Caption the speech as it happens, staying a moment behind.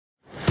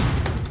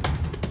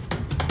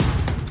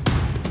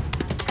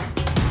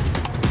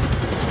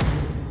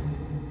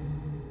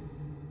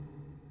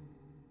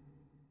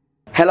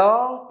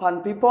Hello,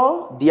 Pan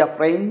people, dear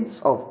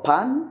friends of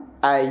Pan.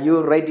 Are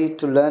you ready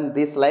to learn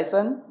this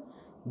lesson?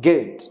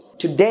 Good.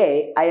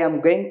 Today, I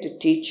am going to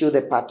teach you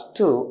the part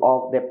 2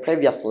 of the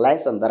previous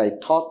lesson that I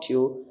taught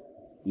you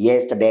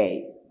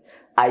yesterday.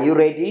 Are you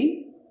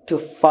ready to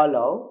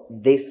follow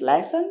this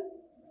lesson?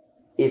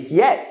 If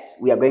yes,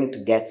 we are going to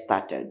get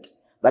started.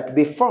 But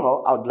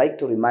before, I would like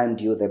to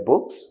remind you the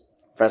books.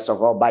 First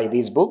of all, buy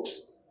these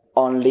books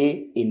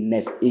only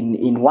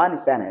in one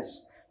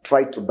sentence.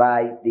 Try to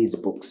buy these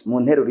books.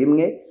 They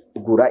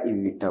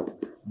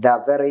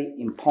are very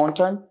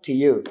important to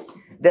you.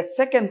 The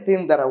second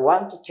thing that I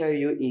want to tell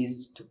you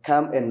is to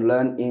come and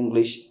learn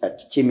English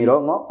at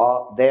Chimirongo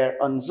or there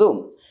on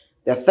Zoom.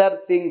 The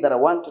third thing that I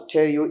want to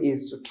tell you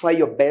is to try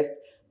your best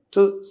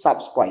to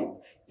subscribe.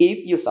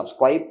 If you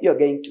subscribe, you're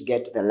going to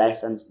get the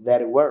lessons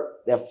very well.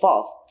 The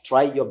fourth,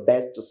 try your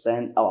best to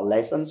send our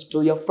lessons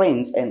to your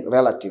friends and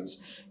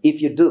relatives.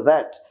 If you do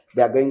that,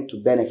 they are going to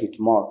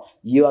benefit more.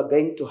 You are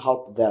going to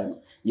help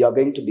them. You are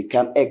going to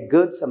become a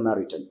good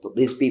Samaritan to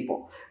these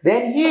people.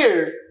 Then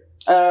here,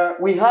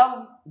 we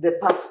have the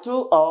part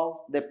 2 of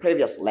the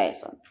previous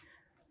lesson.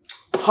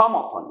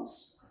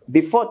 Homophones.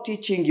 Before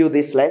teaching you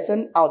this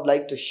lesson, I would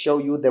like to show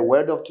you the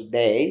word of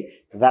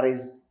today, that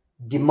is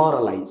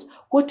demoralize.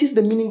 What is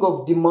the meaning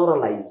of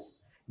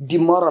demoralize?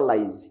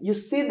 Demoralize. You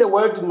see the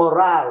word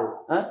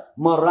morale.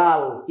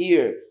 Morale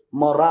here.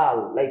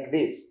 Morale, like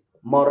this.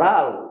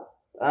 Morale.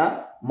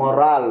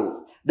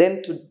 Morale.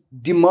 Then to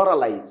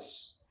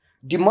demoralize.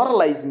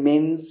 Demoralize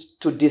means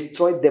to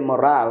destroy the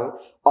morale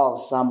of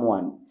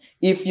someone.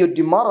 If you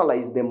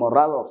demoralize the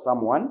morale of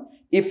someone,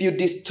 if you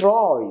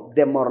destroy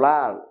the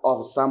morale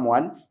of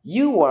someone,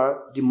 you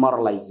are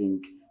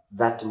demoralizing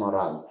that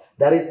morale.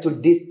 That is to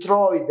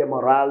destroy the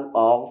morale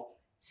of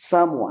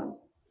someone.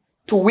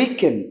 To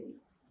weaken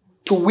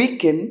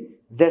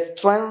the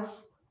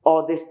strength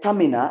or the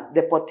stamina,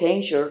 the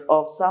potential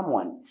of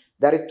someone.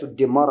 That is to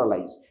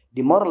demoralize.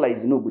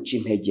 Demoralize no guca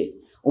intege.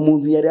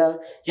 Umuntu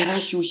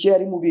yarashyushye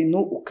ari mu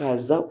bintu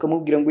ukaza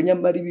ukamubwira ngo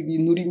nyamara ibi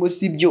bintu urimo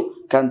sibyo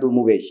kandi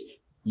umubeshye.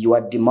 You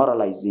are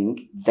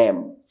demoralizing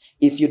them.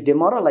 If you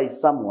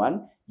demoralize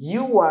someone,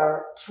 you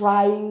are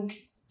trying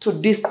to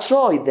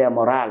destroy their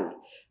morale.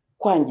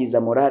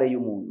 Kwangiza morale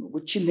y'umuntu,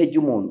 guca intege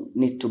y'umuntu,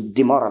 need to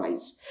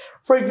demoralize.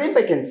 For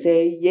example, I can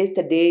say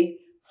yesterday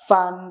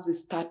fans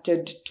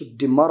started to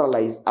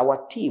demoralize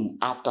our team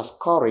after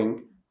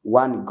scoring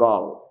 1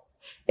 goal.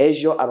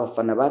 Ejo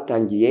abafana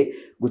batangiye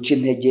guca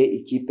intege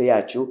ikipe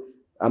yacu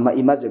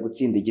imaze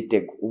gutsinda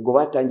igitego. Ubwo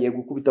batangiye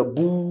gukubita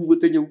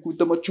batangiye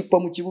gukubita amacupa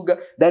mu kibuga.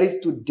 That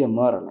is to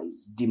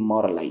demoralize.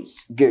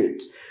 Demoralize.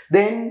 Good.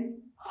 Then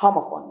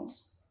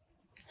homophones.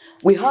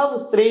 We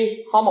have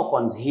 3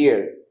 homophones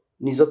here.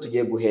 Nizo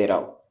tugiye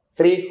guheraho.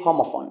 3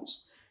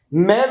 homophones.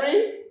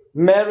 Mary,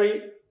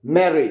 Mary,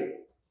 Mary.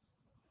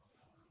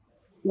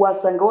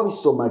 Wasanga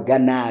wabisomaga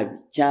nabi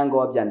cyangwa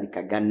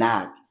wabyandikaga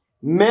nabi.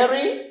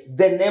 Mary,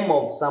 the name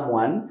of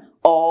someone,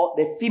 or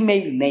the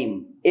female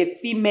name. A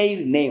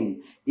female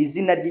name.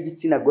 Izina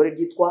ry'igitsina gore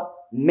ryitwa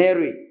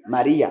Mary,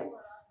 Maria.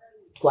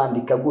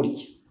 Twandika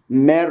gutya.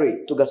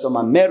 Mary,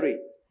 tugasoma Mary.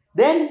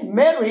 Then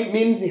Mary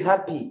means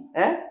happy.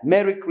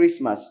 Merry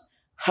Christmas.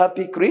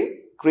 Happy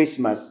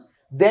Christmas.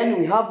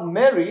 Then we have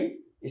Mary,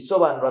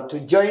 isobanura to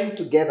join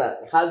together,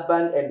 a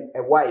husband and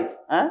a wife.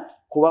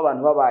 Kuba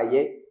abantu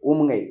babaye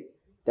umwe.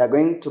 They are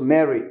going to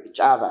marry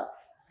each other.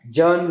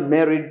 John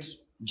married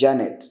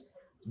Janet.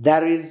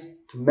 That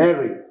is to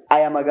marry.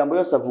 Aya magambo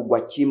yose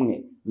avugwa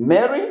kimwe.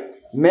 Mary,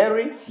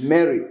 Mary,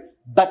 Mary.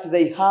 But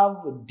they have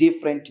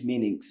different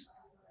meanings.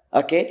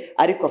 Okay?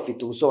 Ariko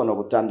afite ubusobanuro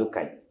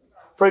butandukanye.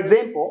 For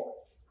example,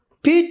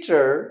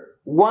 Peter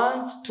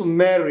wants to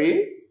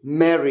marry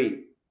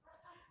Mary.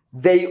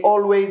 They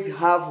always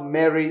have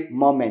merry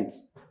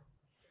moments.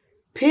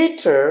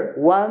 Peter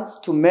wants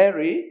to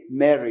marry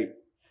Mary.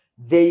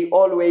 They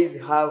always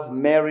have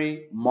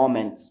merry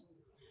moments.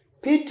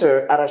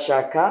 Peter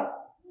arashaka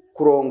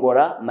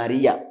kurongora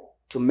Maria.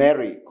 To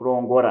marry,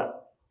 kurongora.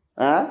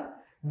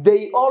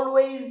 They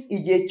always,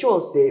 igihe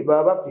cyose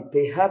baba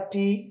bafite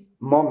happy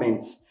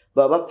moments.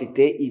 Baba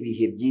bafite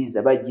ibihe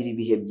byiza, bagira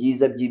ibihe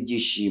byiza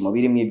by'ibyishimo,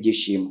 birimo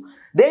ibyishimo.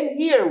 Then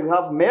here we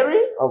have Mary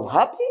of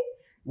happy.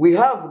 We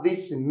have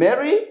this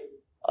Mary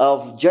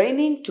of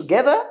joining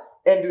together.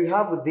 And we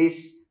have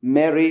this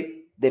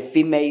Mary, the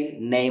female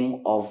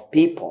name of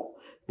people.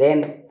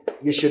 Then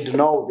you should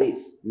know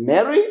this.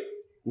 Mary,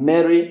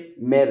 Mary,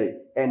 Mary.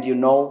 And you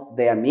know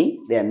their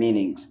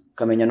meanings.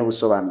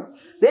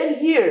 Then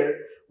here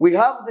we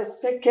have the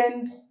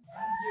second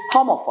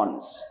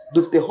homophones.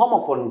 The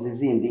homophones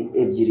is in the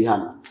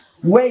ebyiri.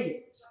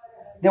 Waist.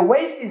 The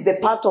waist is the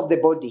part of the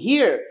body.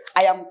 Here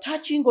I am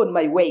touching on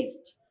my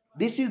waist.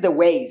 This is the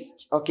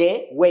waist.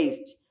 Okay?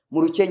 Waist.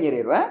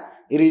 Murukenyerero.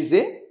 It is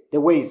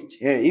the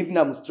waist. Even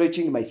I'm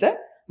stretching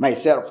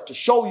myself to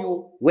show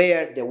you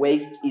where the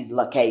waist is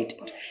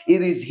located.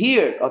 It is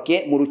here.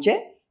 Okay?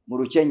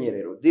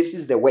 Murukenyerero. This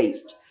is the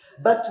waist.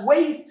 But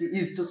waste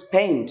is to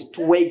spend,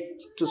 to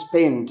waste, to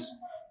spend.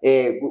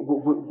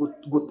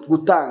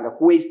 Gutanga,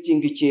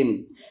 wasting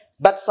ikintu.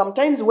 But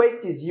sometimes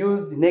waste is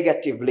used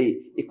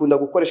negatively. Ikunda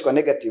gukoreshwa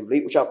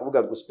negatively. Ushaka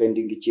kuvuga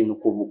guspending ikintu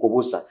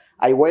kubusa.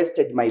 I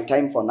wasted my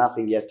time for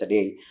nothing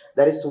yesterday.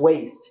 That is to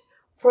waste.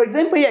 For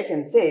example, here I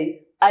can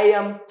say, I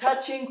am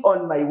touching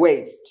on my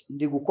waist.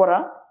 Ndi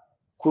gukora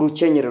ku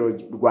rukenyerero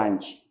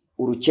rwanjye.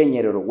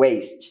 Urukenyerero,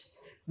 waste.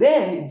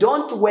 Then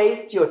don't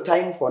waste your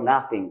time for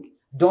nothing.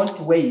 Don't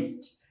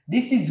waste.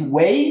 This is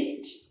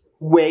waste.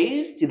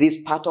 Waste,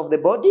 this part of the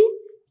body.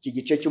 Iki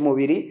gice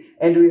cy'umubiri.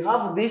 And we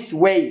have this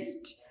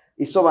waste.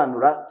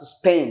 Isobanura to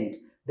spend.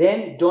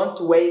 Then don't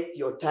waste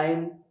your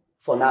time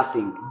for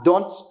nothing.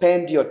 Don't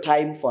spend your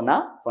time for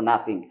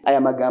nothing.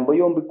 Aya magambo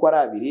yombi ko ari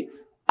abiri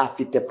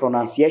afite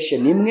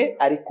pronunciation imwe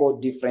ariko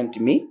different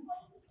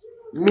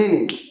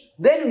meanings.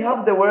 Then we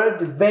have the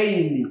word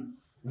vain.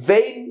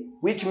 Vain,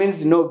 which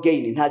means no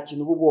gain. Nta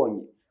kintu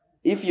ubonye.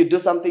 If you do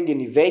something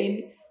in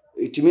vain,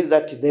 it means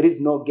that there is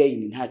no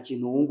gain. Nta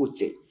kintu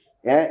wungutse.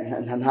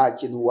 Nta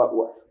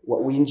kintu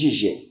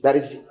winjije. That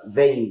is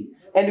vain.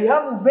 And we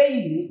have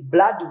vein,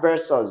 blood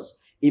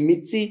vessels.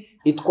 Imitsi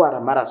itwara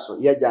amaraso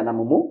iyajyana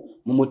mu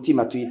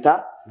mutima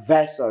tuyita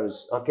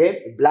vessels,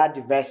 okay?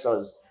 Blood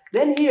vessels.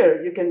 Then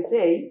here you can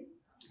say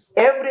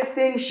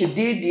everything she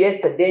did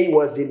yesterday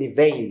was in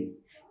vain.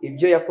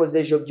 Ibyo yakoze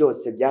ejo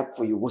byose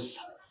byapfuye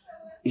ubusa.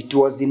 It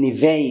was in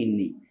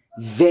vain.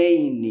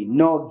 Vain,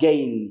 no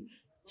gain.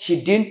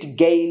 She didn't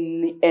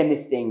gain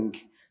anything.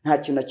 Nta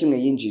kintu na kimwe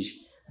yinjije.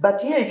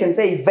 But here you can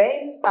say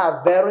veins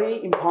are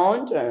very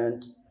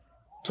important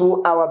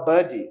to our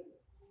body.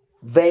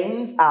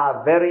 Veins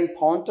are very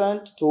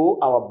important to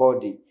our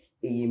body.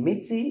 Iyi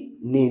mitsi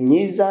ni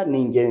myiza,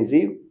 ni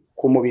ingenzi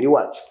ku mubiri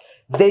wacu.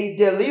 They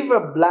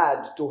deliver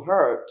blood to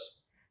hurt.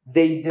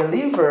 They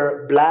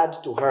deliver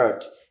blood to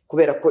hurt.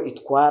 Kubera ko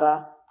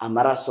itwara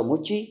amaraso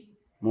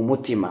mu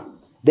mutima.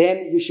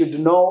 Then you should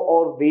know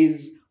all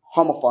these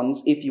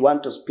homophones if you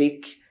want to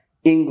speak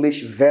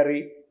English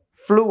very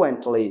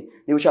fluently.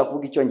 Niba ushaka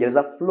kuvuga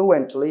Icyongereza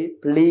fluently,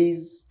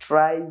 please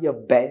try your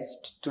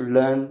best to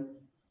learn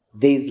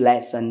these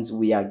lessons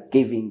we are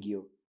giving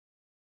you.